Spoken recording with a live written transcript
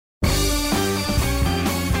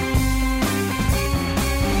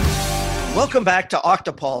Welcome back to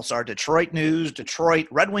Octopulse, our Detroit News, Detroit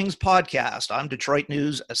Red Wings podcast. I'm Detroit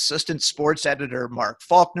News Assistant Sports Editor Mark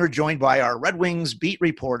Faulkner, joined by our Red Wings beat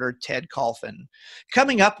reporter Ted Colfin.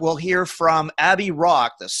 Coming up, we'll hear from Abby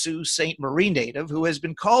Rock, the Sault Ste. Marie native, who has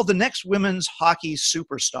been called the next women's hockey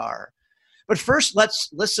superstar. But first, let's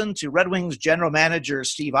listen to Red Wings general manager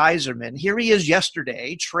Steve Yzerman. Here he is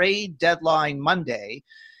yesterday, trade deadline Monday,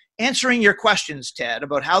 answering your questions, Ted,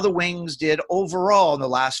 about how the Wings did overall in the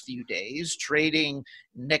last few days, trading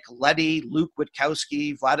Nick Leddy, Luke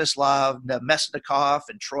Witkowski, Vladislav Namestnikov,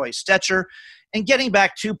 and Troy Stecher, and getting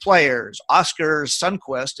back two players, Oscar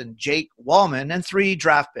Sundqvist and Jake Wallman, and 3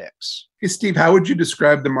 draft picks. Hey, Steve, how would you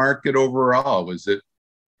describe the market overall? Was it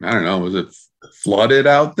flooded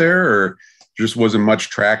out there, or just wasn't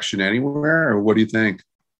much traction anywhere, or what do you think?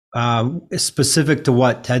 Specific to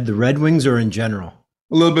what, Ted, the Red Wings or in general?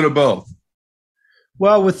 A little bit of both.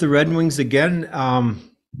 Well, with the Red Wings again,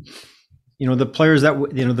 the players that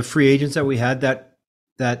the free agents that we had that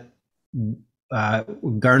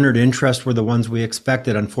garnered interest were the ones we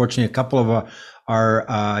expected. Unfortunately, a couple of our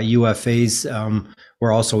UFAs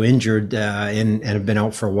were also injured and have been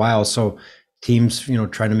out for a while. So teams,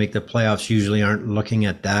 trying to make the playoffs usually aren't looking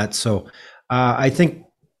at that. So I think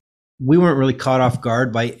we weren't really caught off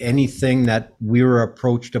guard by anything that we were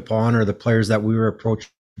approached upon or the players that we were approached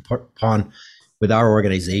upon with our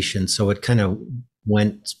organization. So it kind of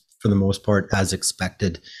went, for the most part, as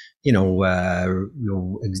expected.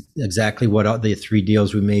 Exactly what the 3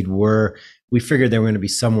 deals we made were. We figured they were going to be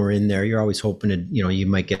somewhere in there. You're always hoping to, you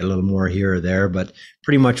might get a little more here or there, but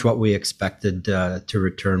pretty much what we expected to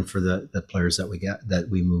return for the players that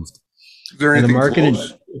we moved. Is there anything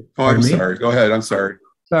close? I'm sorry. Go ahead. I'm sorry.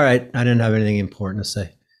 All right. I didn't have anything important to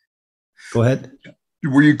say. Go ahead.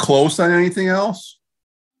 Were you close on anything else?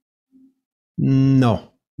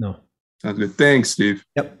 No. Sounds good. Thanks, Steve.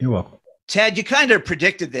 Yep. You're welcome. Ted, you kind of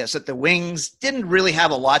predicted this, that the Wings didn't really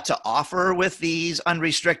have a lot to offer with these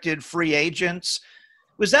unrestricted free agents.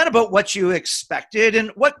 Was that about what you expected?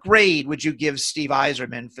 And what grade would you give Steve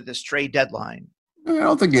Yzerman for this trade deadline? I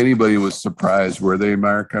don't think anybody was surprised, were they,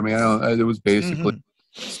 Mark? I mean, it was basically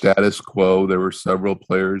status quo. There were several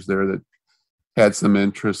players there that had some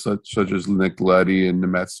interest, such as Nick Leddy and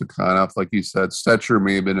Namestnikov. Like you said, Stecher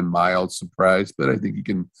may have been a mild surprise, but I think he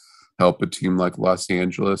can help a team like Los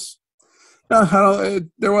Angeles. I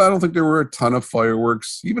don't think there were a ton of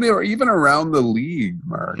fireworks, even around the league,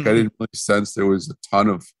 Mark. I didn't really sense there was a ton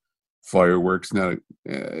of fireworks. Now,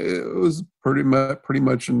 it was pretty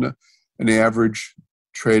much an average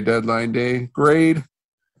trade deadline day. Grade,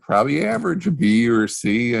 probably average, a B or a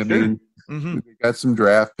C. I mean, we got some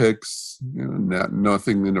draft picks,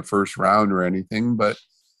 nothing in the first round or anything, but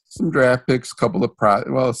some draft picks, a couple of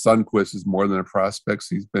Sundqvist is more than a prospect.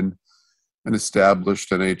 He's been an established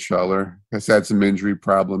NHLer. Has had some injury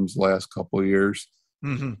problems the last couple of years.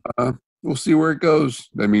 We'll see where it goes.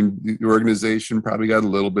 I mean, the organization probably got a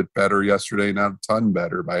little bit better yesterday, not a ton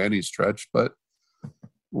better by any stretch, but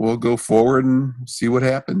we'll go forward and see what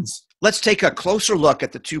happens. Let's take a closer look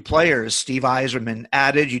at the 2 players Steve Yzerman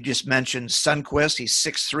added. You just mentioned Sundqvist. He's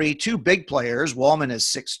 6'3", 2 big players. Wallman is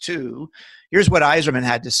 6'2". Here's what Yzerman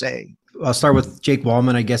had to say. I'll start with Jake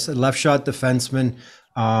Wallman, I guess, a left shot defenseman.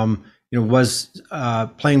 Was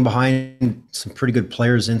playing behind some pretty good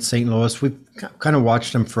players in St. Louis. We've kind of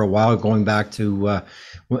watched him for a while, going back to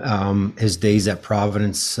his days at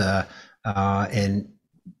Providence, and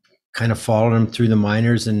kind of followed him through the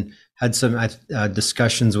minors and had some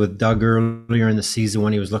discussions with Doug earlier in the season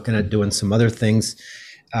when he was looking at doing some other things.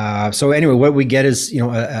 So anyway, what we get is,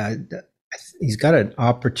 he's got an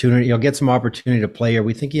opportunity. He'll get some opportunity to play here.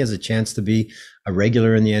 We think he has a chance to be a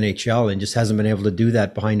regular in the NHL and just hasn't been able to do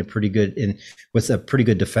that with a pretty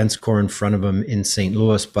good defense core in front of him in St.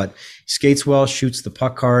 Louis. But he skates well, shoots the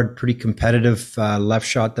puck hard, pretty competitive left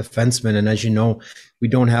shot defenseman. And as you know, we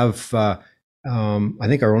don't have. I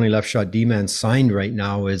think our only left shot D-man signed right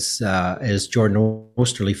now is Jordan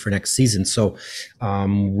Osterley for next season. So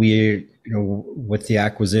we, with the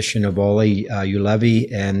acquisition of Olli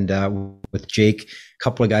Juolevi and with Jake, a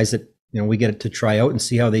couple of guys that we get to try out and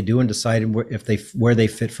see how they do and decide where they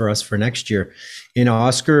fit for us for next year. In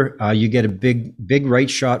Oscar, you get a big right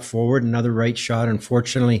shot forward, another right shot.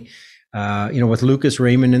 Unfortunately, with Lucas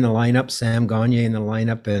Raymond in the lineup, Sam Gagne in the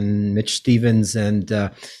lineup, and Mitch Stevens and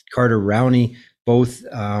Carter Rowney both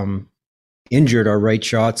injured our right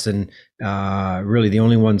shots, and really the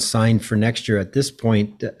only one signed for next year at this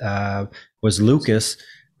point was Lucas.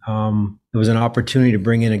 There was an opportunity to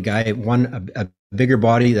bring in a guy, a bigger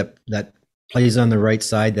body that plays on the right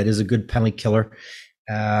side, that is a good penalty killer,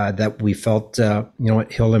 that we felt,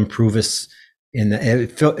 he'll improve us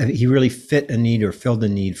he really fit a need or filled a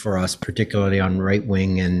need for us, particularly on right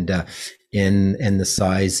wing and the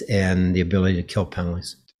size and the ability to kill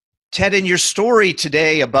penalties. Ted, in your story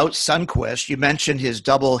today about Sundqvist, you mentioned his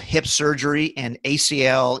double hip surgery and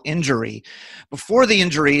ACL injury. Before the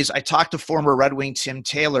injuries, I talked to former Red Wing Tim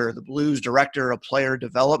Taylor, the Blues director of player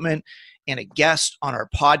development, and a guest on our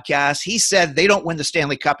podcast. He said they don't win the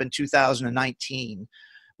Stanley Cup in 2019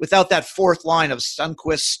 without that fourth line of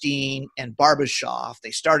Sundqvist, Steen, and Barbashev.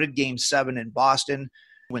 They started Game 7 in Boston.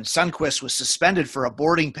 When Sundqvist was suspended for a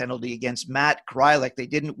boarding penalty against Matt Greilick, they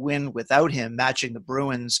didn't win without him, matching the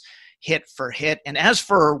Bruins hit for hit. And as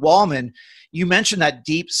for Wallman, you mentioned that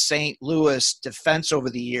deep St. Louis defense over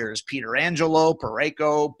the years. Pietrangelo,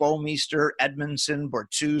 Parayko, Bouwmeester, Edmondson,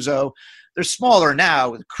 Bortuzzo. They're smaller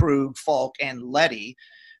now with Krug, Falk, and Leddy.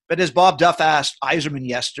 But as Bob Duff asked Yzerman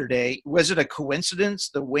yesterday, was it a coincidence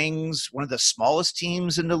the Wings, one of the smallest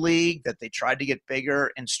teams in the league, that they tried to get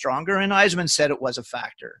bigger and stronger? And Yzerman said it was a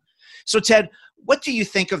factor. So, Ted, what do you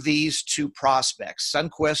think of these two prospects,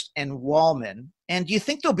 Sundqvist and Wallman? And do you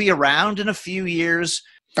think they'll be around in a few years?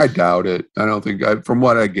 I doubt it. I don't think, from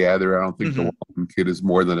what I gather, I don't think the Wallman kid is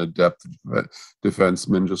more than a depth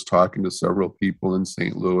defenseman, just talking to several people in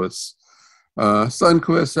St. Louis.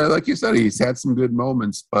 Sundqvist, like you said, he's had some good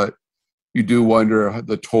moments, but you do wonder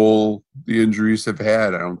the toll the injuries have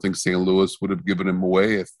had. I don't think St. Louis would have given him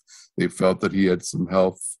away if they felt that he had some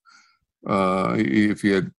health. If he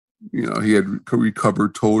had, he had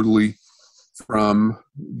recovered totally from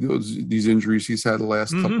these injuries he's had the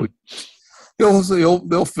last couple of years.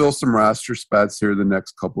 They'll fill some roster spots here the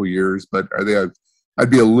next couple of years, but are they? I'd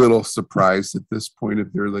be a little surprised at this point if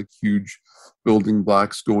they're like huge building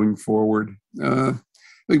blocks going forward. I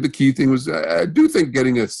think the key thing was I do think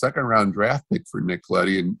getting a second round draft pick for Nick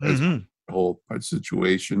Leddy and the whole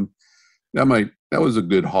situation that was a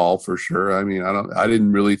good haul for sure. I mean, I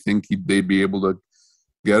didn't really think they'd be able to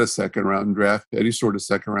get a second round draft, any sort of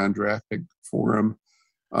second round draft pick for him.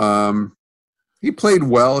 He played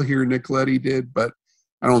well here, Nick Leddy did, but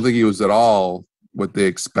I don't think he was at all what they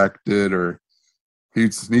expected, or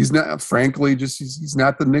he's not, frankly, he's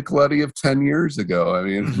not the Nick Leddy of 10 years ago. I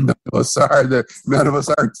mean, none of us are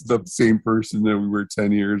the same person that we were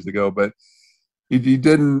 10 years ago, but he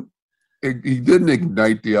didn't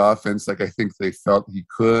ignite the offense like I think they felt he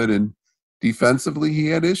could. And defensively, he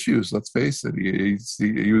had issues. Let's face it. He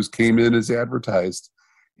came in as advertised.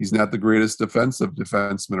 He's not the greatest defensive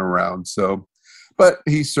defenseman around. So, but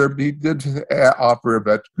he did offer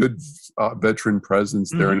a good veteran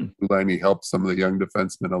presence there in the line. He helped some of the young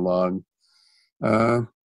defensemen along. And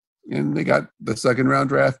they got the second round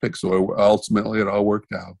draft pick. So ultimately it all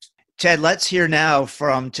worked out. Ted, let's hear now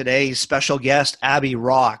from today's special guest, Abby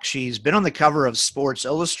Roque. She's been on the cover of Sports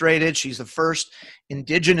Illustrated. She's the first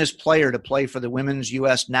Indigenous player to play for the women's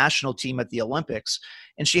U.S. national team at the Olympics.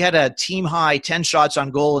 And she had a team-high 10 shots on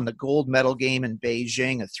goal in the gold medal game in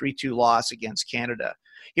Beijing, a 3-2 loss against Canada.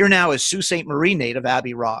 Here now is Sault Ste. Marie native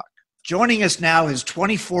Abby Roque. Joining us now is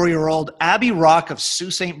 24-year-old Abby Roque of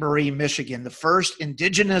Sault Ste. Marie, Michigan, the first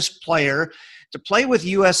Indigenous player to play with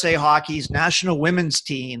USA Hockey's national women's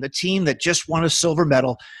team, the team that just won a silver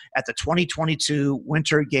medal at the 2022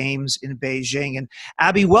 Winter Games in Beijing. And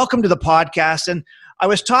Abby, welcome to the podcast. And I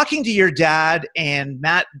was talking to your dad and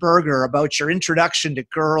Matt Berger about your introduction to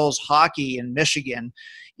girls hockey in Michigan.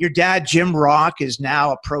 Your dad, Jim Roque, is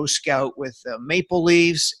now a pro scout with the Maple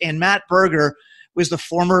Leafs, and Matt Berger was the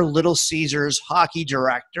former Little Caesars hockey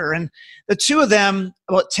director. And the two of them,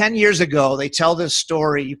 about 10 years ago, they tell this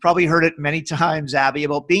story. You probably heard it many times, Abby,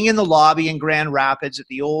 about being in the lobby in Grand Rapids at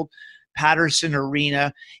the old Patterson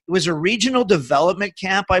Arena. It was a regional development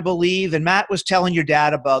camp, I believe, and Matt was telling your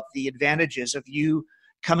dad about the advantages of you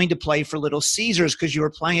coming to play for Little Caesars because you were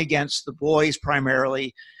playing against the boys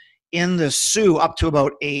primarily in the Sioux up to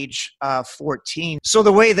about age 14. So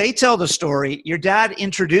the way they tell the story, your dad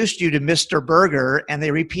introduced you to Mr. Berger, and they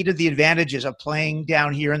repeated the advantages of playing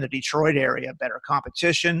down here in the Detroit area, better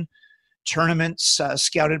competition, tournaments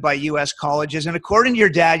scouted by U.S. colleges. And according to your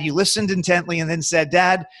dad, you listened intently and then said,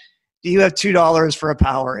 "Dad, do you have $2 for a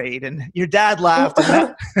Powerade?" And your dad laughed.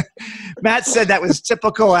 And Matt said that was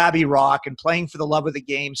typical Abby Roque and playing for the love of the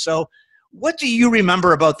game. So what do you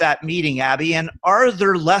remember about that meeting, Abby? And are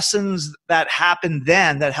there lessons that happened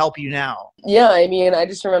then that help you now? Yeah, I mean, I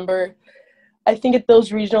just remember, I think at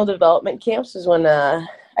those regional development camps is when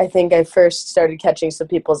I think I first started catching some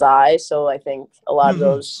people's eyes. So I think a lot of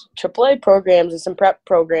those AAA programs and some prep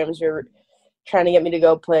programs were trying to get me to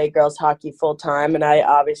go play girls hockey full time. And I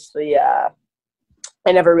obviously, I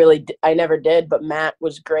never did, but Matt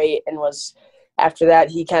was great and after that,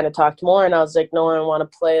 he kind of talked more. And I was like, no, I want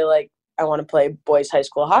to play I want to play boys high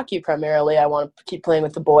school hockey primarily. I want to keep playing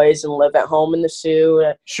with the boys and live at home in the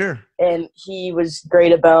Sioux. Sure. And he was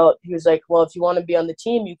great he was like, well, if you want to be on the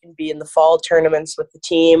team, you can be in the fall tournaments with the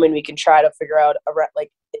team, and we can try to figure out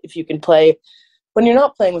if you can play when you're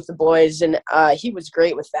not playing with the boys. And he was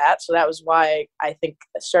great with that. So that was why I think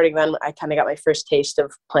starting then I kind of got my first taste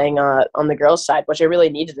of playing on the girls' side, which I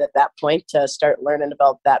really needed at that point to start learning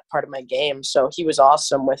about that part of my game. So he was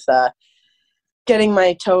awesome with getting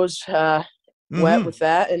my toes wet with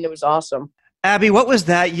that, and it was awesome. Abby, what was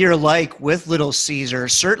that year like with Little Caesar?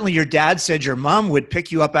 Certainly your dad said your mom would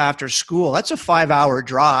pick you up after school. That's a 5-hour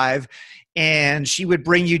drive, and she would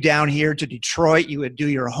bring you down here to Detroit. You would do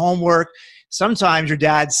your homework. Sometimes your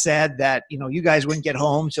dad said that, you guys wouldn't get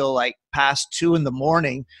home till like past 2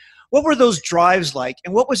 a.m. What were those drives like?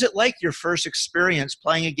 And what was it like your first experience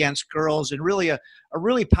playing against girls in really a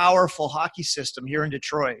really powerful hockey system here in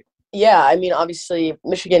Detroit? Yeah, I mean, obviously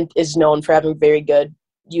Michigan is known for having very good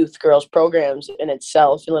youth girls programs in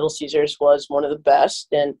itself, and Little Caesars was one of the best.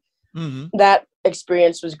 And that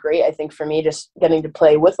experience was great, I think, for me, just getting to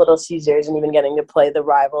play with Little Caesars and even getting to play the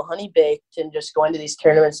rival Honey Baked and just going to these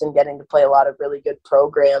tournaments and getting to play a lot of really good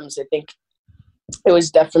programs. I think it was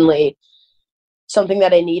definitely something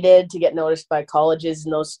that I needed to get noticed by colleges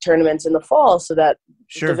in those tournaments in the fall, so that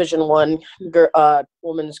Division I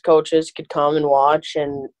women's coaches could come and watch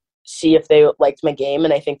and see if they liked my game.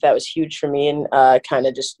 And I think that was huge for me, and kind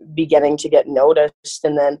of just beginning to get noticed.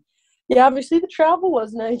 And then, yeah, obviously the travel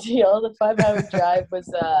wasn't ideal. The 5-hour drive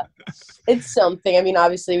was, it's something. I mean,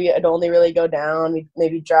 obviously we'd only really go down. We'd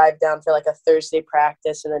maybe drive down for like a Thursday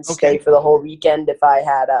practice and then stay for the whole weekend if I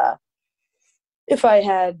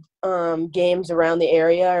had games around the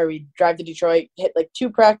area, or we'd drive to Detroit, hit like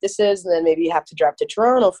 2 practices, and then maybe have to drive to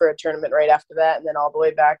Toronto for a tournament right after that, and then all the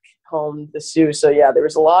way back home to the Sioux. So yeah, there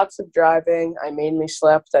was lots of driving. I mainly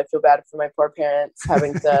slept. I feel bad for my poor parents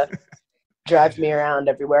having to drive me around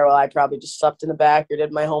everywhere while I probably just slept in the back or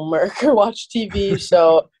did my homework or watched TV.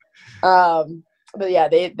 So, but yeah,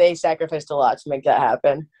 they sacrificed a lot to make that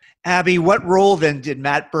happen. Abby, what role then did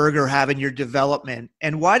Matt Berger have in your development,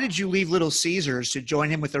 and why did you leave Little Caesars to join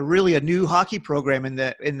him with a new hockey program in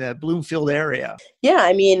the Bloomfield area? Yeah,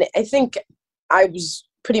 I mean, I think I was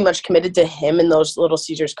pretty much committed to him and those Little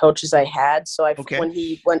Caesars coaches I had. So when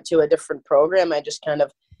he went to a different program,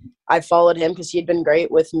 I followed him because he had been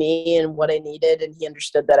great with me and what I needed, and he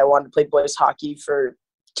understood that I wanted to play boys hockey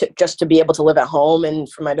just to be able to live at home and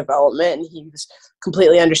for my development. And he was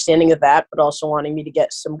completely understanding of that, but also wanting me to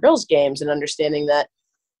get some girls' games and understanding that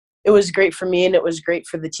it was great for me and it was great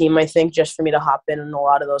for the team, I think, just for me to hop in a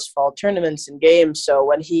lot of those fall tournaments and games. So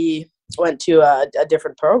when he went to a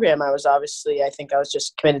different program, I was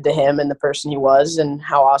just committed to him and the person he was and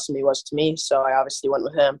how awesome he was to me. So I obviously went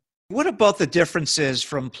with him. What about the differences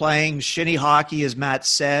from playing shinny hockey, as Matt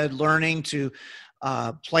said, learning to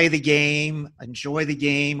play the game, enjoy the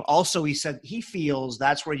game? Also, he said he feels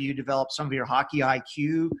that's where you develop some of your hockey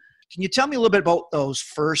IQ. Can you tell me a little bit about those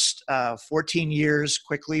first 14 years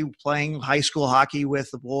quickly playing high school hockey with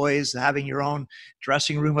the boys, having your own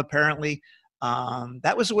dressing room apparently?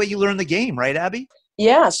 That was the way you learned the game, right, Abby?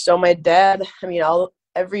 Yeah, so my dad,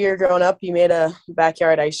 every year growing up, he made a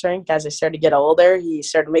backyard ice rink. As I started to get older, he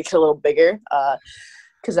started to make it a little bigger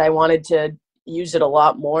because I wanted to use it a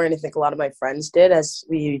lot more, and I think a lot of my friends did as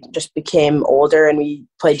we just became older and we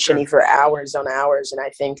played shinny for hours on hours. And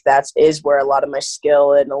I think that is where a lot of my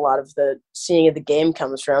skill and a lot of the seeing of the game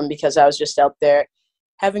comes from, because I was just out there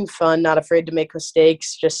having fun, not afraid to make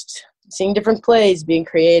mistakes, just seeing different plays, being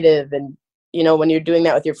creative. And when you're doing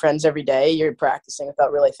that with your friends every day, you're practicing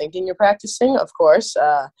without really thinking you're practicing, of course.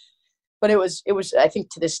 But it was, I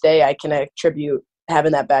think to this day, I can attribute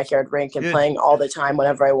having that backyard rink and playing all the time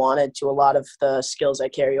whenever I wanted to a lot of the skills I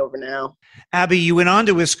carry over now. Abby, you went on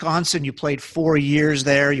to Wisconsin. You played 4 years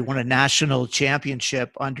there. You won a national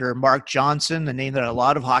championship under Mark Johnson, a name that a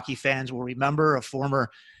lot of hockey fans will remember, a former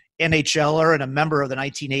NHLer and a member of the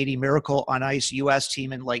 1980 Miracle on Ice U.S.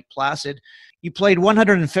 team in Lake Placid. You played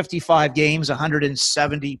 155 games,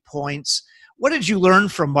 170 points. What did you learn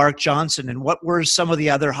from Mark Johnson, and what were some of the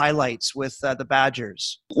other highlights with the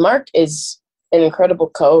Badgers? Mark is an incredible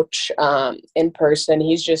coach in person.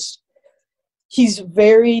 He's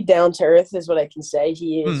very down to earth is what I can say.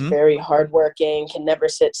 He is very hardworking, can never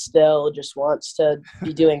sit still, just wants to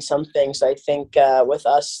be doing something. So I think with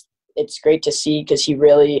us, it's great to see because he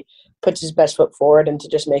really puts his best foot forward into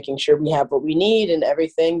just making sure we have what we need and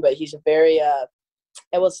everything. But he's a very,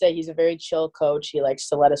 I will say he's a very chill coach. He likes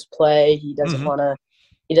to let us play. He doesn't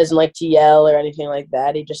he doesn't like to yell or anything like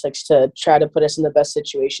that. He just likes to try to put us in the best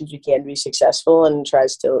situations we can to be successful, and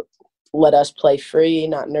tries to let us play free,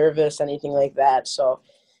 not nervous, anything like that. So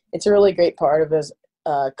it's a really great part of his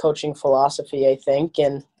coaching philosophy, I think.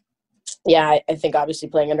 And yeah, I think obviously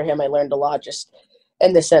playing under him, I learned a lot just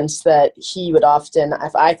in the sense that he would often,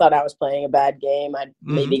 if I thought I was playing a bad game, I'd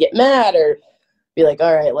maybe get mad or be like,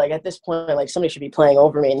 all right, like at this point, like somebody should be playing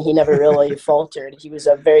over me. And he never really faltered. He was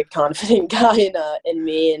a very confident guy in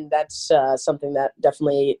me. And that's something that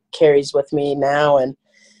definitely carries with me now. And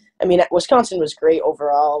I mean, Wisconsin was great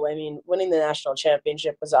overall. I mean, winning the national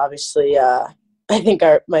championship was obviously, I think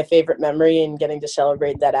my favorite memory, and getting to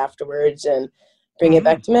celebrate that afterwards and bring it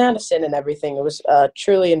back to Madison and everything. It was a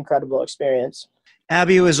truly incredible experience.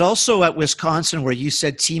 Abby was also at Wisconsin where you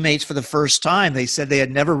said teammates for the first time. They said they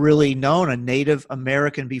had never really known a Native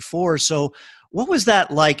American before. So what was that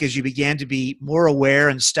like as you began to be more aware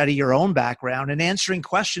and study your own background and answering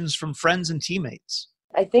questions from friends and teammates?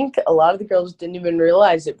 I think a lot of the girls didn't even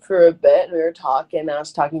realize it for a bit. We were talking, I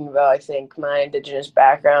was talking about, I think, my Indigenous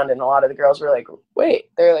background, and a lot of the girls were like, wait,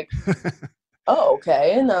 they're like, oh,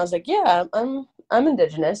 okay. And I was like, yeah, I'm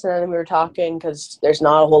Indigenous. And then we were talking because there's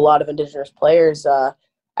not a whole lot of Indigenous players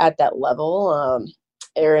at that level.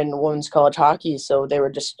 In women's college hockey. So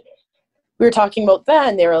we were talking about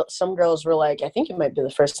that, and some girls were like, I think you might be the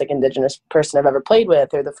first like Indigenous person I've ever played with,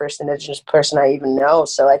 or the first Indigenous person I even know.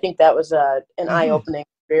 So I think that was an eye-opening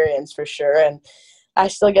experience for sure. And I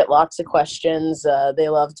still get lots of questions they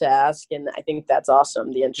love to ask, and I think that's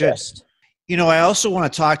awesome, the interest. Good. You know, I also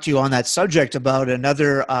want to talk to you on that subject about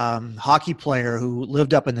another hockey player who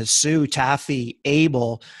lived up in the Sioux, Taffy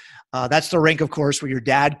Abel. That's the rink, of course, where your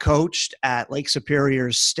dad coached at Lake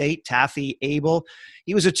Superior State, Taffy Abel.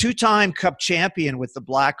 He was a two-time Cup champion with the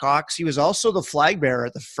Blackhawks. He was also the flag bearer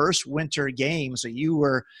at the first Winter Games. So you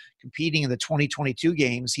were competing in the 2022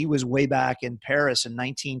 games. He was way back in Paris in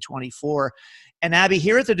 1924. And Abby,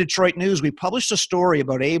 here at the Detroit News, we published a story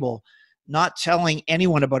about Abel not telling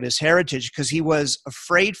anyone about his heritage because he was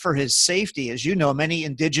afraid for his safety. As you know, many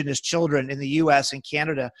Indigenous children in the U.S. and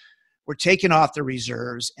Canada were taken off the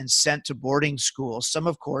reserves and sent to boarding schools, some,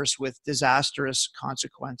 of course, with disastrous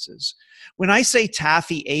consequences. When I say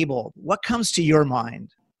Taffy Abel, what comes to your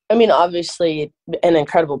mind? I mean, obviously, an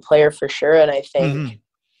incredible player for sure. And I think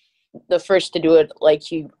the first to do it like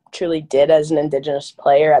he truly did as an Indigenous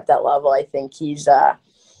player at that level, I think he's an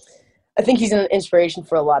inspiration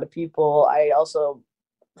for a lot of people. I also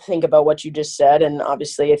think about what you just said. And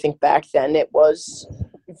obviously, I think back then it was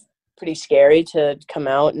pretty scary to come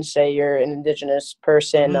out and say you're an Indigenous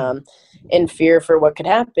person in fear for what could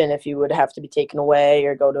happen if you would have to be taken away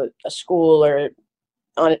or go to a school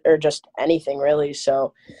or just anything really.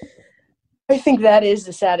 So I think that is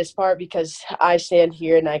the saddest part, because I stand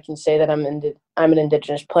here and I can say that I'm an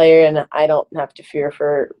Indigenous player and I don't have to fear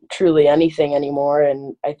for truly anything anymore.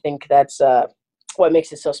 And I think that's what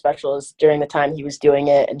makes it so special is during the time he was doing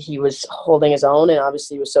it and he was holding his own, and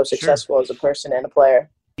obviously was so successful as a person and a player.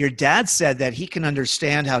 Your dad said that he can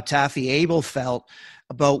understand how Taffy Abel felt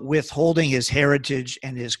about withholding his heritage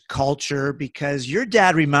and his culture, because your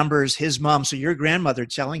dad remembers his mom, so your grandmother,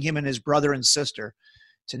 telling him and his brother and sister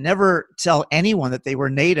to never tell anyone that they were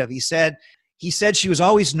Native. He said she was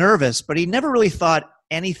always nervous, but he never really thought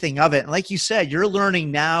anything of it. And like you said, you're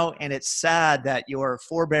learning now, and it's sad that your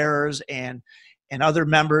forebears and other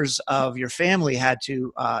members of your family had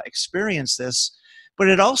to experience this. But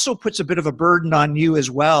it also puts a bit of a burden on you as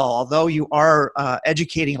well, although you are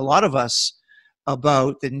educating a lot of us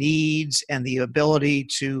about the needs and the ability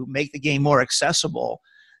to make the game more accessible.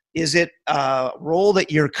 Is it a role that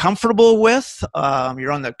you're comfortable with?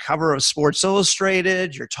 You're on the cover of Sports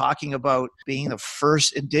Illustrated. You're talking about being the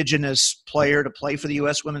first Indigenous player to play for the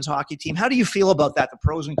U.S. women's hockey team. How do you feel about that, the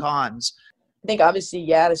pros and cons? I think obviously,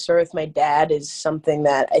 the story with my dad is something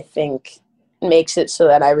that I think makes it so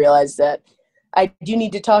that I realize that I do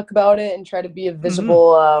need to talk about it and try to be a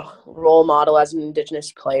visible role model as an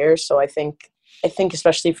Indigenous player. So I think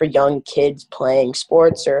especially for young kids playing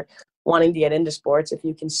sports or wanting to get into sports, if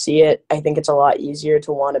you can see it, I think it's a lot easier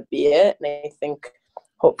to want to be it. And I think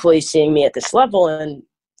hopefully seeing me at this level and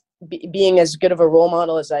being as good of a role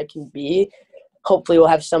model as I can be, hopefully will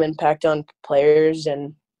have some impact on players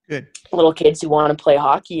and little kids who want to play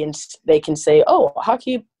hockey, and they can say, oh,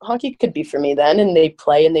 hockey could be for me then, and they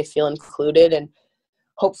play and they feel included, and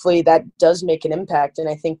hopefully that does make an impact. And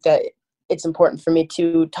I think that it's important for me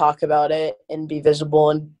to talk about it and be visible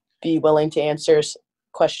and be willing to answer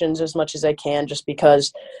questions as much as I can, just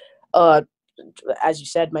because as you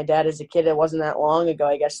said, my dad as a kid, it wasn't that long ago,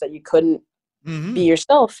 I guess, that you couldn't be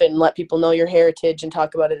yourself and let people know your heritage and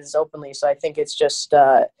talk about it as openly. So I think it's just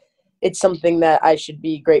it's something that I should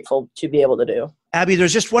be grateful to be able to do. Abby,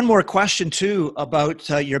 there's just one more question, too, about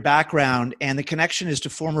your background, and the connection is to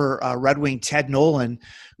former Red Wing Ted Nolan,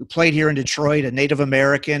 who played here in Detroit, a Native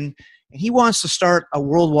American, and he wants to start a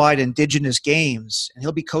worldwide Indigenous Games, and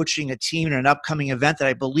he'll be coaching a team in an upcoming event that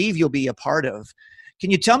I believe you'll be a part of.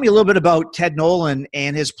 Can you tell me a little bit about Ted Nolan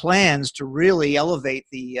and his plans to really elevate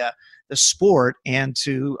the sport and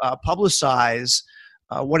to publicize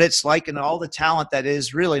what it's like and all the talent that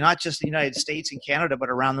is really not just the United States and Canada, but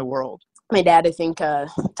around the world? My dad, I think,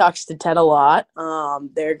 talks to Ted a lot.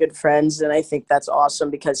 They're good friends, and I think that's awesome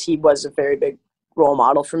because he was a very big role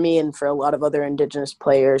model for me and for a lot of other Indigenous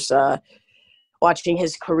players. Watching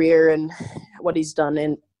his career and what he's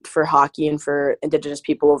done for hockey and for Indigenous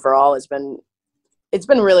people overall it's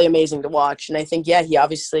been really amazing to watch. And I think, he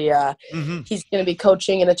obviously he's going to be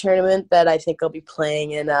coaching in a tournament that I think he'll be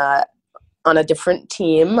playing in on a different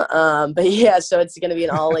team. So it's going to be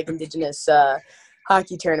an all Indigenous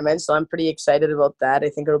hockey tournament, so I'm pretty excited about that. I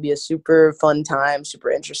think it'll be a super fun time, super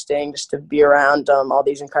interesting just to be around all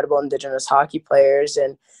these incredible Indigenous hockey players.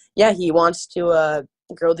 And he wants to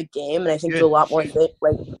grow the game, and I think do a lot more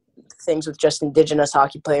things with just Indigenous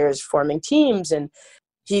hockey players forming teams. And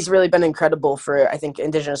he's really been incredible for, I think,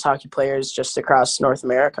 Indigenous hockey players just across North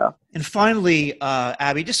America. And finally,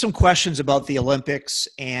 Abby, just some questions about the Olympics.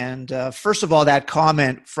 And first of all, that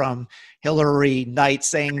comment from Hilary Knight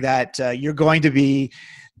saying that you're going to be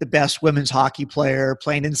the best women's hockey player,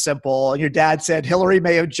 plain and simple. And your dad said Hilary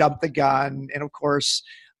may have jumped the gun. And of course,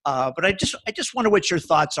 but I just wonder what your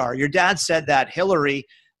thoughts are. Your dad said that Hilary,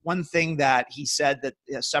 one thing that he said that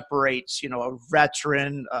separates, a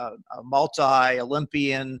veteran, a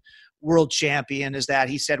multi-Olympian world champion is that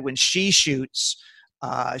he said when she shoots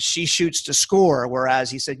to score,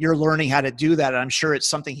 whereas he said you're learning how to do that. And I'm sure it's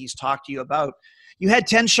something he's talked to you about. You had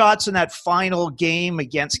 10 shots in that final game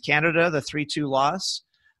against Canada, the 3-2 loss.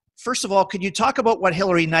 First of all, could you talk about what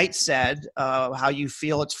Hilary Knight said, how you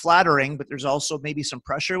feel it's flattering, but there's also maybe some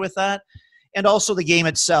pressure with that? And also the game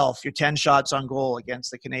itself, your 10 shots on goal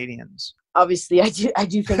against the Canadians. Obviously, I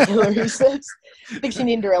do think Hilary says, I think she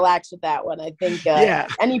needed to relax with that one. I think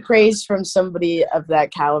any praise from somebody of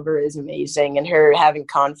that caliber is amazing, and her having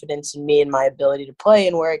confidence in me and my ability to play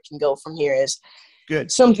and where it can go from here is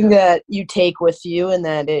good. Something that you take with you, and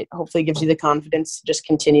that it hopefully gives you the confidence to just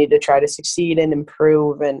continue to try to succeed and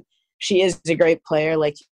improve. And she is a great player.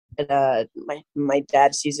 Like my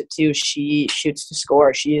dad sees it too. She shoots to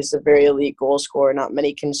score. She is a very elite goal scorer. Not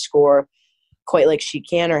many can score quite like she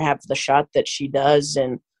can or have the shot that she does.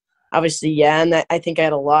 And obviously, and I think I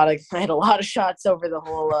had a lot of shots over the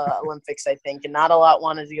whole Olympics, I think, and not a lot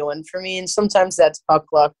wanted to go in for me. And sometimes that's puck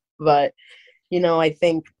luck, but I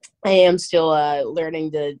think I am still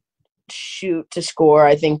learning to shoot to score.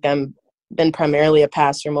 I think I'm been primarily a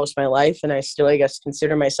passer most of my life, and I still, I guess,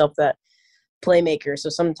 consider myself that playmaker. So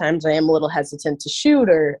sometimes I am a little hesitant to shoot,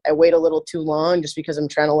 or I wait a little too long just because I'm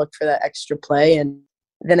trying to look for that extra play. And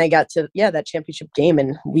then I got to that championship game,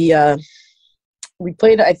 and we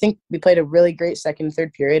played. I think we played a really great second and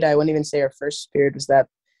third period. I wouldn't even say our first period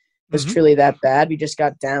was truly that bad. We just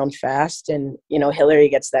got down fast, and Hilary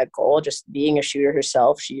gets that goal. Just being a shooter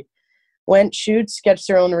herself, she went, shoots, gets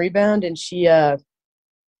her own rebound, and she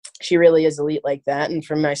really is elite like that. And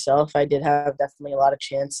for myself, I did have definitely a lot of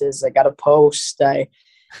chances. I got a post. I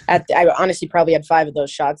honestly probably had 5 of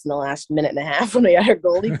those shots in the last minute and a half when we got our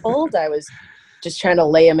goalie pulled. I was just trying to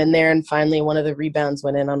lay them in there, and finally one of the rebounds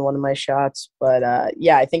went in on one of my shots. But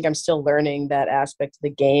I think I'm still learning that aspect of the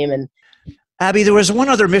game. And Abby, there was one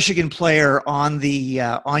other Michigan player on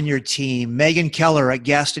your team, Megan Keller, a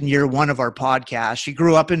guest in year 1 of our podcast. She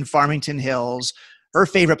grew up in Farmington Hills. Her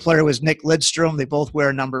favorite player was Nick Lidstrom. They both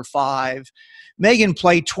wear number 5. Megan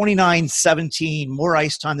played 29-17, more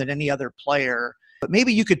ice time than any other player. But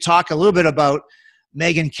maybe you could talk a little bit about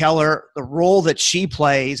Megan Keller, the role that she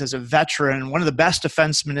plays as a veteran, one of the best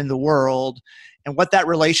defensemen in the world, and what that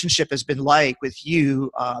relationship has been like with you.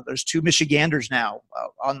 There's 2 Michiganders now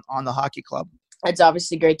on the hockey club. It's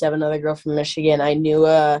obviously great to have another girl from Michigan. I knew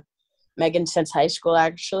Megan since high school,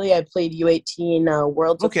 actually. I played U18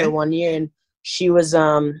 Worlds with her 1 year, and she was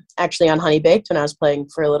actually on Honey Baked when I was playing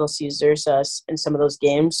for Little Caesars in some of those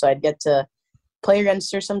games. So I'd get to play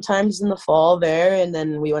against her sometimes in the fall there. And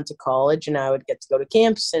then we went to college, and I would get to go to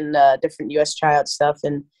camps and different U.S. tryout stuff.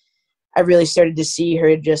 And I really started to see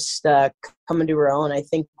her just come into her own. I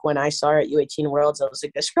think when I saw her at U18 Worlds, I was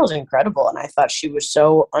like, this girl's incredible. And I thought she was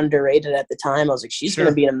so underrated at the time. I was like, she's going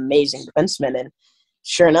to be an amazing defenseman. And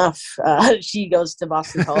sure enough, she goes to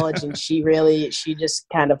Boston College, and she just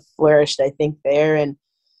kind of flourished, I think, there. And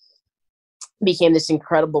became this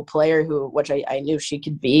incredible player which I knew she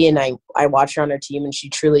could be. And I watch her on her team, and she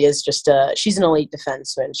truly is she's an elite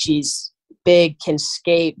defenseman. She's big, can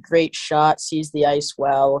skate, great shot, sees the ice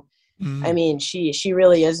well. I mean, she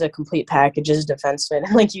really is a complete package as a defenseman.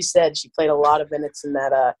 And like you said, she played a lot of minutes in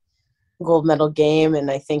that gold medal game. And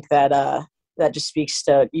I think that that just speaks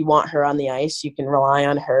to, you want her on the ice. You can rely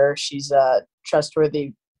on her. She's a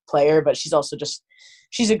trustworthy player, but she's also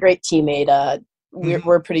she's a great teammate.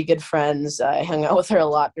 We're pretty good friends. I hung out with her a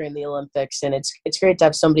lot during the Olympics, and it's great to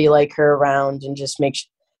have somebody like her around, and just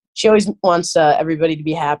she always wants everybody to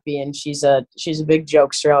be happy, and she's a big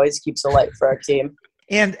jokester, always keeps a light for our team.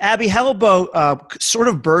 And Abby, how about sort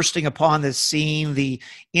of bursting upon the scene, the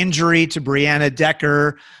injury to Brianna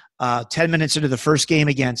Decker 10 minutes into the first game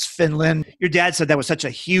against Finland? Your dad said that was such a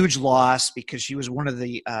huge loss because she was one of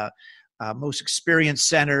the most experienced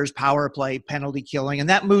centers, power play, penalty killing, and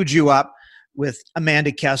that moved you up with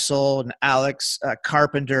Amanda Kessel and Alex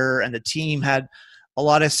Carpenter, and the team had a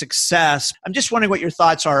lot of success. I'm just wondering what your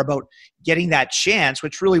thoughts are about getting that chance,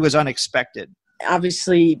 which really was unexpected.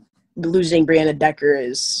 Obviously, losing Brianna Decker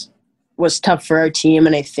was tough for our team,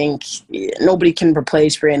 and I think nobody can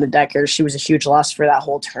replace Brianna Decker. She was a huge loss for that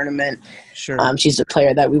whole tournament. Sure. She's a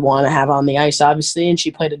player that we want to have on the ice, obviously, and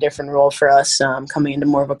she played a different role for us, coming into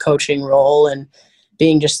more of a coaching role and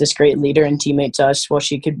being just this great leader and teammate to us. Well,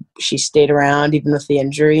 she stayed around even with the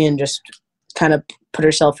injury and just kind of put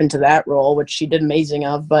herself into that role, which she did amazing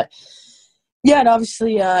of. But yeah, and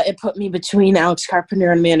obviously it put me between Alex Carpenter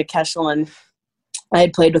and Amanda Kessel, and I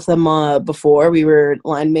had played with them before. We were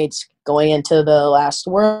line mates going into the last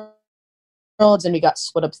Worlds, and we got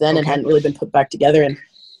split up then and hadn't really been put back together. And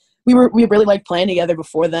we really liked playing together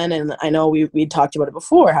before then, and I know we talked about it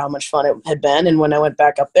before, how much fun it had been. And when I went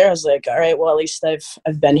back up there, I was like, all right, well, at least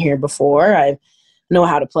I've been here before. I know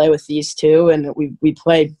how to play with these two, and we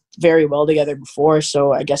played very well together before.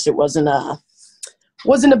 So I guess it wasn't a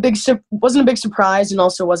big surprise, and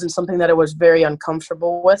also wasn't something that I was very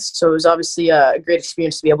uncomfortable with. So it was obviously a great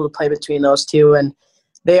experience to be able to play between those two, and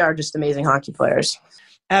they are just amazing hockey players.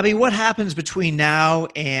 Abby, what happens between now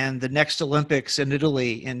and the next Olympics in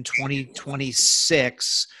Italy in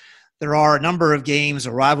 2026? There are a number of games,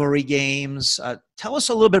 rivalry games. Tell us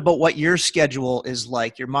a little bit about what your schedule is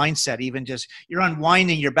like, your mindset, even just you're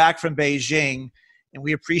unwinding, you're back from Beijing, and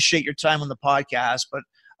we appreciate your time on the podcast. But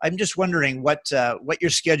I'm just wondering what your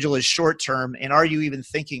schedule is short term, and are you even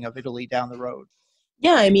thinking of Italy down the road?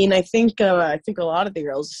 Yeah, I mean, I think a lot of the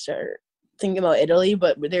girls are thinking about Italy,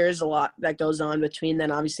 but there is a lot that goes on between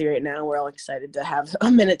then. Obviously, right now we're all excited to have a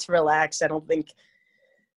minute to relax. I don't think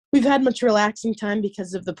we've had much relaxing time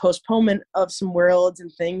because of the postponement of some Worlds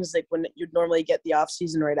and things. Like when you'd normally get the off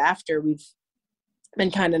season right after, we've been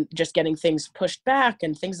kind of just getting things pushed back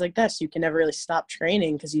and things like that. So you can never really stop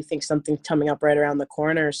training because you think something's coming up right around the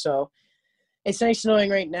corner. So it's nice knowing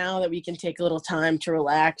right now that we can take a little time to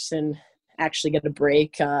relax and actually get a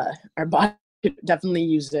break. Our body could definitely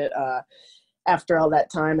use it after all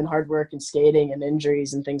that time and hard work and skating and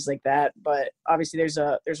injuries and things like that. But obviously there's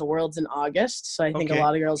a Worlds in August. So I think a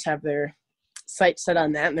lot of girls have their sights set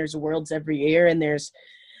on that, and there's a Worlds every year, and there's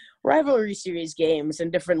rivalry series games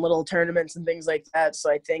and different little tournaments and things like that.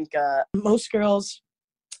 So I think most girls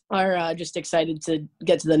are just excited to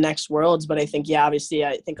get to the next Worlds. But I think, obviously,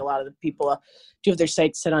 I think a lot of the people do have their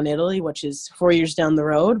sights set on Italy, which is 4 years down the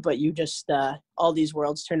road. But you just all these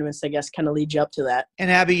Worlds tournaments, I guess, kind of lead you up to that.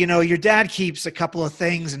 And Abby, your dad keeps a couple of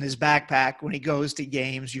things in his backpack when he goes to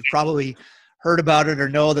games. You've probably heard about it or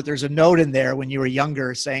know that there's a note in there when you were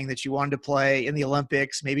younger saying that you wanted to play in the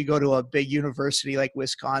Olympics, maybe go to a big university like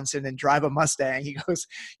Wisconsin and drive a Mustang.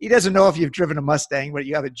 He doesn't know if you've driven a Mustang, but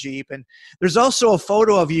you have a Jeep. And there's also a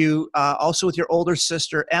photo of you also with your older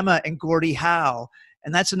sister, Emma, and Gordie Howe.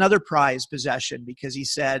 And that's another prized possession because he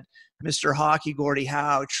said, Mr. Hockey Gordie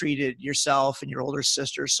Howe treated yourself and your older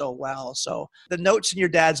sister so well. So the notes in your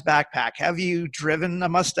dad's backpack, have you driven a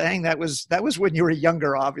Mustang? That was when you were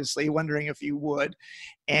younger, obviously, wondering if you would.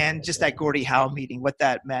 And just that Gordie Howe meeting, what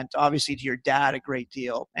that meant, obviously to your dad, a great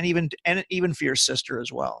deal. And even for your sister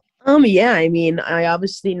as well. Yeah, I mean, I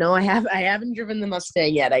obviously know I haven't driven the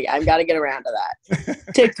Mustang yet. I've got to get around to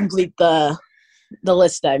that to complete the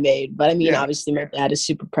list I made. But I mean, obviously my dad is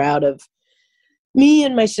super proud of me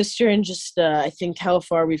and my sister, and just I think how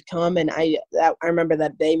far we've come. And I remember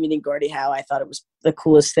that day meeting Gordie Howe. I thought it was the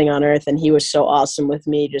coolest thing on earth, and he was so awesome with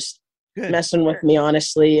me, just messing with me,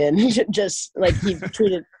 honestly, and just like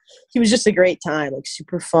he was just a great time, like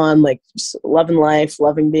super fun, like just loving life,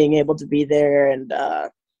 loving being able to be there. And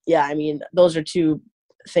I mean, those are two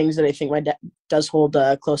things that I think my dad does hold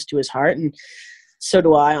close to his heart, and so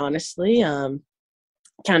do I, honestly.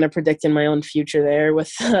 kind of predicting my own future there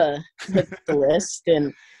with the list.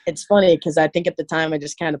 And it's funny because I think at the time I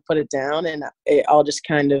just kind of put it down and it all just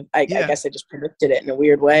kind of, I guess I just predicted it in a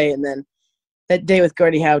weird way. And then that day with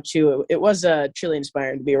Gordie Howe too, it was truly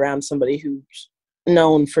inspiring to be around somebody who's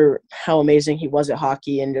known for how amazing he was at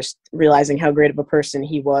hockey and just realizing how great of a person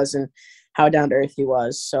he was and how down to earth he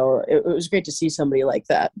was. So it was great to see somebody like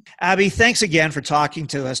that. Abby, thanks again for talking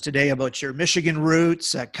to us today about your Michigan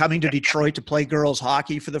roots, coming to Detroit to play girls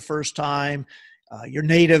hockey for the first time, your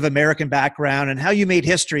Native American background, and how you made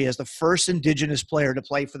history as the first Indigenous player to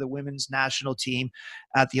play for the women's national team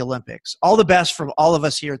at the Olympics. All the best from all of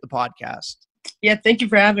us here at the podcast. Yeah, thank you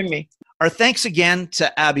for having me. Our thanks again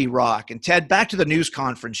to Abby Rock. And Ted, back to the news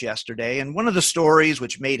conference yesterday, and one of the stories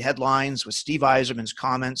which made headlines was Steve Yzerman's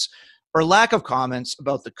comments or lack of comments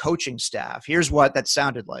about the coaching staff. Here's what that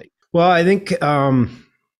sounded like. Well, I think,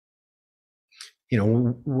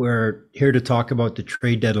 we're here to talk about the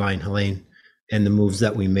trade deadline, Helene, and the moves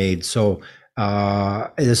that we made. So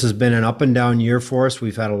this has been an up and down year for us.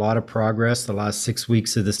 We've had a lot of progress. The last 6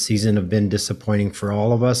 weeks of the season have been disappointing for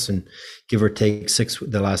all of us, and give or take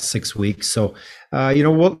the last 6 weeks. So,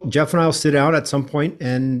 Jeff and I will sit down at some point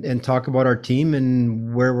and talk about our team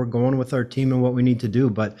and where we're going with our team and what we need to do.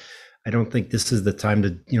 But I don't think this is the time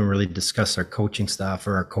to, really discuss our coaching staff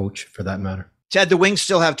or our coach for that matter. Ted, the Wings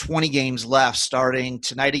still have 20 games left, starting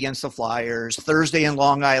tonight against the Flyers, Thursday in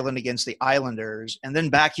Long Island against the Islanders, and then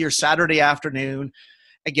back here Saturday afternoon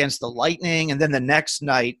against the Lightning, and then the next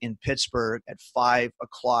night in Pittsburgh at 5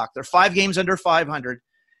 o'clock. They're 5 games under 500,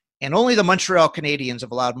 and only the Montreal Canadiens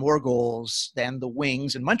have allowed more goals than the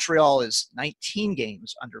Wings, and Montreal is 19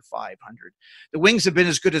 games under 500. The Wings have been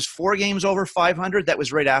as good as 4 games over 500. That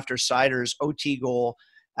was right after Seider's OT goal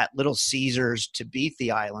at Little Caesars to beat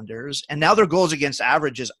the Islanders. And now their goals against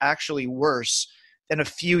average is actually worse than a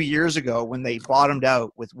few years ago when they bottomed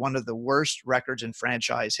out with one of the worst records in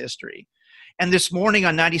franchise history. And this morning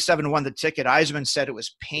on 97.1 The Ticket, Yzerman said it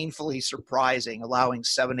was painfully surprising, allowing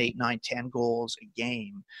 7, 8, 9, 10 goals a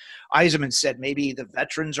game. Yzerman said maybe the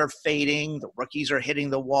veterans are fading, the rookies are hitting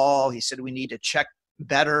the wall. He said we need to check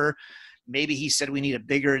better. Maybe he said we need a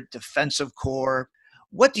bigger defensive core.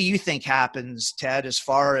 What do you think happens, Ted, as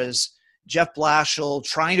far as Jeff Blashill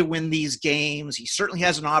trying to win these games? He certainly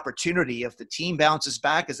has an opportunity if the team bounces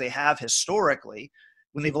back as they have historically.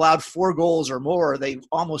 When they've allowed 4 goals or more, they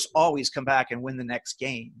almost always come back and win the next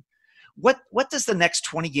game. What does the next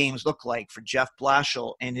 20 games look like for Jeff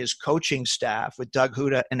Blashill and his coaching staff with Doug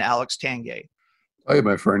Huda and Alex Tanguay? Hey,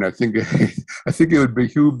 my friend, I think it would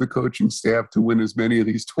behoove the coaching staff to win as many of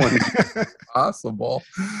these 20 as possible.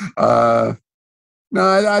 No,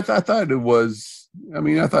 I thought it was. I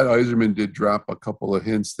thought Yzerman did drop a couple of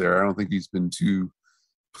hints there. I don't think he's been too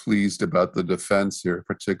pleased about the defense here,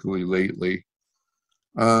 particularly lately.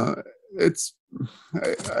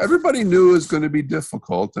 Everybody knew it was going to be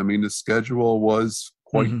difficult. The schedule was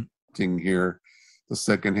quite tempting here the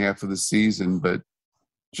second half of the season, but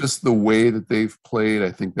just the way that they've played,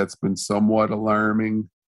 I think that's been somewhat alarming.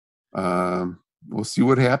 We'll see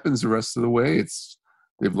what happens the rest of the way.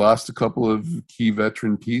 They've lost a couple of key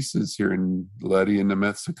veteran pieces here in Leddy and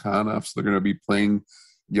Nemestikhanov, so they're going to be playing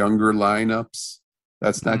younger lineups.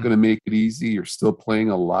 That's not going to make it easy. You're still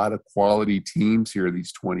playing a lot of quality teams here,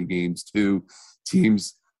 these 20 games too.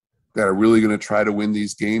 Teams that are really going to try to win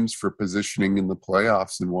these games for positioning in the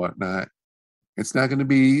playoffs and whatnot. It's not going to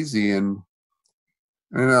be easy. And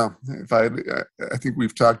I don't know. I think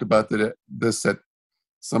we've talked about this at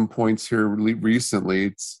some points here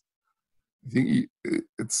recently. I think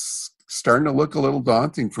it's starting to look a little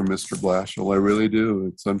daunting for Mr. Blashill. I really do.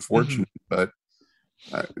 It's unfortunate, but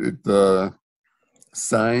the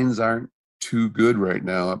signs aren't too good right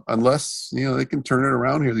now, unless they can turn it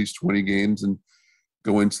around here these 20 games and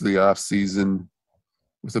go into the off season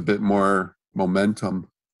with a bit more momentum.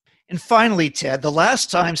 And finally, Ted, the last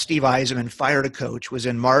time Steve Yzerman fired a coach was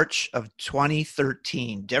in March of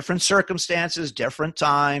 2013. Different circumstances, different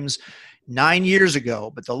times. 9 years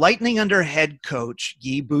ago, but the Lightning under head coach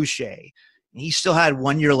Guy Boucher, he still had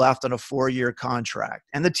 1 year left on a 4-year contract,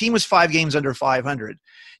 and the team was 5 games under 500.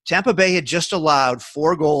 Tampa Bay had just allowed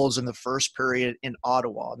 4 goals in the first period in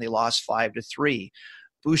Ottawa, and they lost 5-3.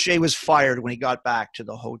 Boucher was fired when he got back to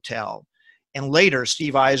the hotel. And later,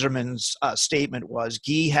 Steve Yzerman's statement was,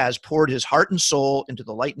 Guy has poured his heart and soul into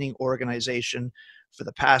the Lightning organization for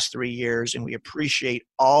the past 3 years, and we appreciate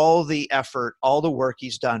all the effort, all the work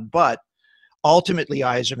he's done, but ultimately,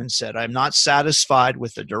 Yzerman said, I'm not satisfied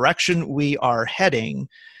with the direction we are heading,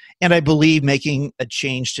 and I believe making a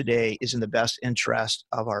change today is in the best interest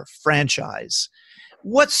of our franchise.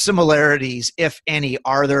 What similarities, if any,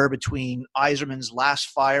 are there between Yzerman's last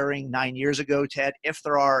firing 9 years ago, Ted, if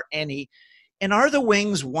there are any? And are the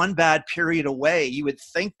Wings one bad period away? You would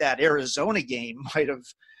think that Arizona game might have,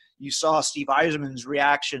 you saw Steve Yzerman's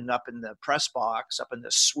reaction up in the press box, up in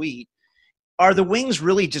the suite. Are the Wings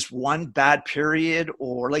really just one bad period?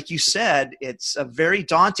 Or like you said, it's a very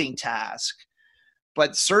daunting task.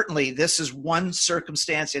 But certainly this is one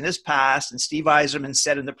circumstance in his past, and Steve Yzerman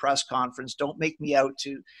said in the press conference, don't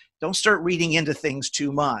start reading into things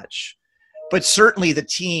too much. But certainly the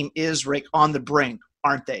team is on the brink,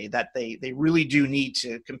 aren't they, that they really do need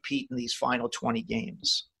to compete in these final 20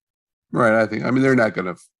 games. Right. They're not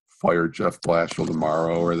going to fire Jeff Blashill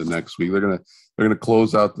tomorrow or the next week. They're going to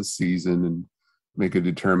close out the season and make a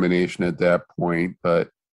determination at that point. But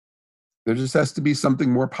there just has to be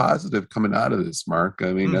something more positive coming out of this, Mark.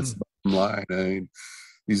 That's the bottom line.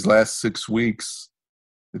 These last 6 weeks,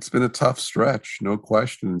 it's been a tough stretch, no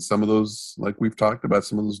question. Some of those, like we've talked about,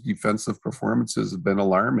 some of those defensive performances have been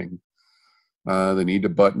alarming. They need to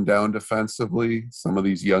button down defensively. Some of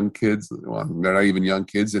these young kids, well, they're not even young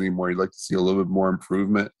kids anymore. You'd like to see a little bit more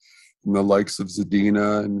improvement from the likes of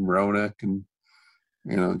Zadina and Roenick, and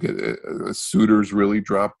Suter's really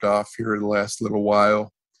dropped off here in the last little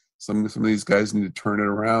while. Some of these guys need to turn it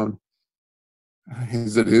around.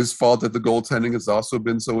 Is it his fault that the goaltending has also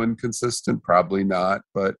been so inconsistent? Probably not,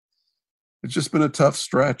 but it's just been a tough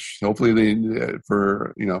stretch. Hopefully,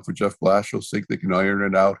 for Jeff Blashill's sake, they can iron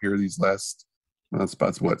it out here these last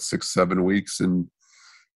spots, 6-7 weeks, and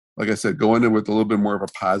like I said, go in there with a little bit more of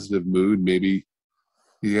a positive mood. Maybe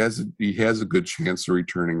he has a good chance of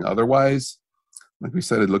returning. Otherwise, like we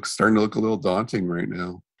said, starting to look a little daunting right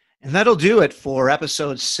now. And that'll do it for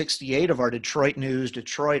episode 68 of our Detroit News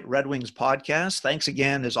Detroit Red Wings podcast. Thanks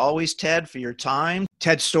again, as always, Ted, for your time.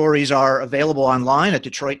 Ted's stories are available online at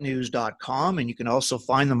DetroitNews.com, and you can also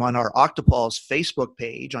find them on our Octopulse Facebook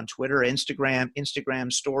page, on Twitter,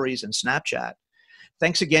 Instagram Stories, and Snapchat.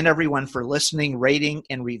 Thanks again, everyone, for listening, rating,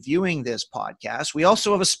 and reviewing this podcast. We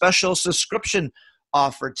also have a special subscription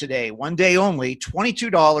offer today, one day only,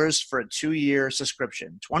 $22 for a 2-year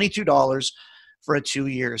subscription. $22 for a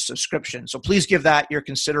 2-year subscription. So please give that your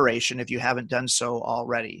consideration if you haven't done so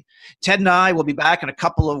already. Ted and I will be back in a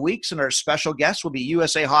couple of weeks, and our special guest will be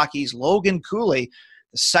USA Hockey's Logan Cooley,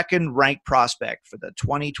 the second-ranked prospect for the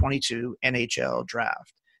 2022 NHL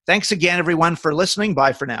Draft. Thanks again, everyone, for listening.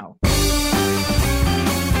 Bye for now.